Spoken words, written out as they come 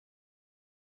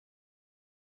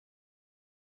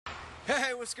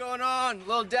Hey, what's going on?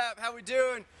 Lil Dap, how we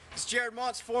doing? It's Jared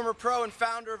Montz, former pro and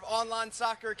founder of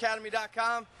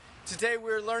OnlineSoccerAcademy.com. Today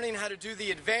we're learning how to do the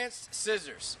advanced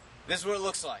scissors. This is what it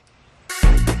looks like.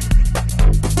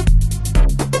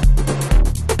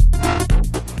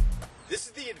 This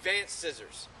is the advanced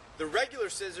scissors. The regular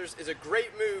scissors is a great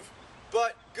move,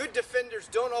 but good defenders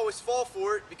don't always fall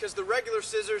for it because the regular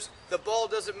scissors, the ball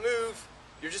doesn't move,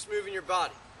 you're just moving your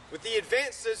body. With the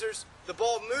advanced scissors, the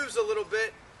ball moves a little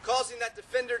bit, causing that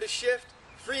defender to shift,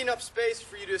 freeing up space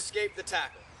for you to escape the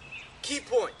tackle. Key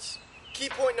points. Key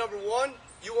point number one,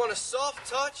 you want a soft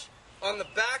touch on the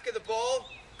back of the ball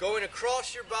going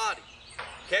across your body.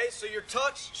 Okay, so your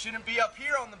touch shouldn't be up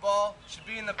here on the ball, it should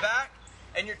be in the back,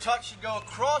 and your touch should go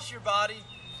across your body,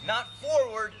 not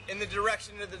forward in the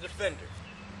direction of the defender.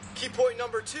 Key point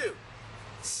number two,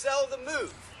 sell the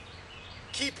move.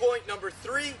 Key point number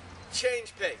three,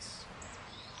 change pace.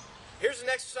 Here's an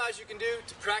exercise you can do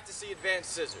to practice the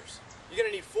advanced scissors. You're going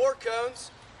to need 4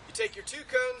 cones. You take your 2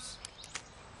 cones,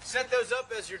 set those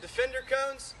up as your defender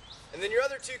cones, and then your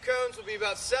other 2 cones will be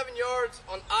about 7 yards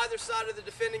on either side of the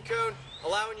defending cone,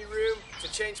 allowing you room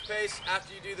to change pace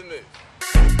after you do the move.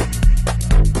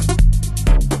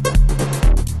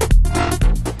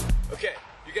 Okay,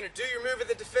 you're going to do your move at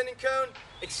the defending cone,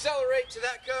 accelerate to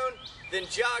that cone, then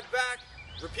jog back,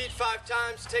 repeat 5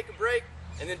 times, take a break,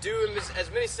 and then do as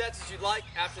many sets as you'd like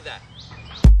after that.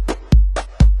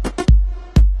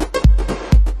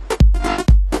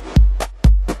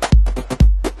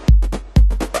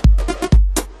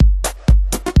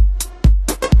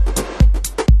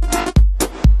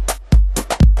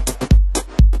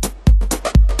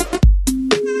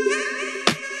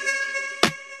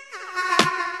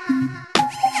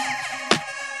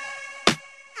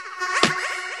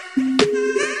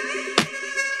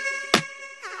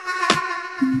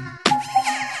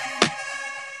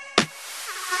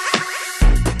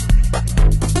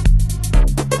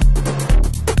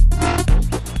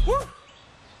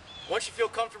 Once you feel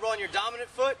comfortable on your dominant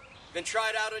foot, then try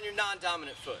it out on your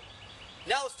non-dominant foot.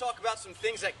 Now let's talk about some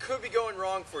things that could be going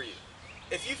wrong for you.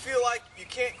 If you feel like you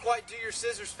can't quite do your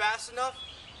scissors fast enough,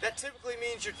 that typically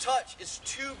means your touch is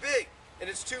too big and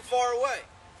it's too far away.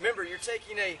 Remember, you're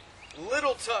taking a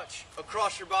little touch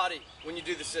across your body when you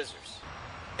do the scissors.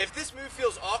 If this move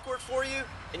feels awkward for you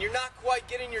and you're not quite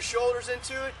getting your shoulders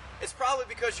into it, it's probably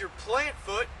because your plant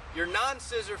foot, your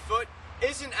non-scissor foot,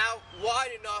 isn't out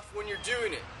wide enough when you're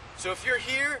doing it. So if you're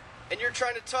here and you're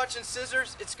trying to touch and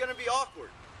scissors, it's going to be awkward.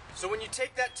 So when you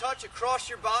take that touch across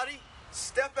your body,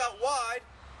 step out wide,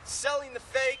 selling the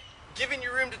fake, giving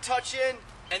you room to touch in,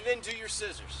 and then do your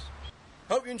scissors.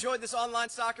 Hope you enjoyed this Online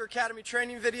Soccer Academy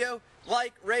training video.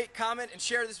 Like, rate, comment, and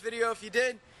share this video if you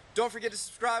did. Don't forget to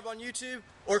subscribe on YouTube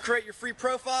or create your free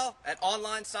profile at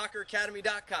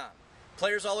OnlineSoccerAcademy.com.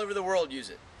 Players all over the world use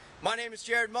it. My name is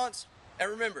Jared Montz. And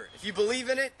remember, if you believe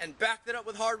in it and back it up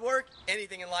with hard work,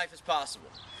 anything in life is possible.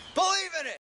 Believe in it!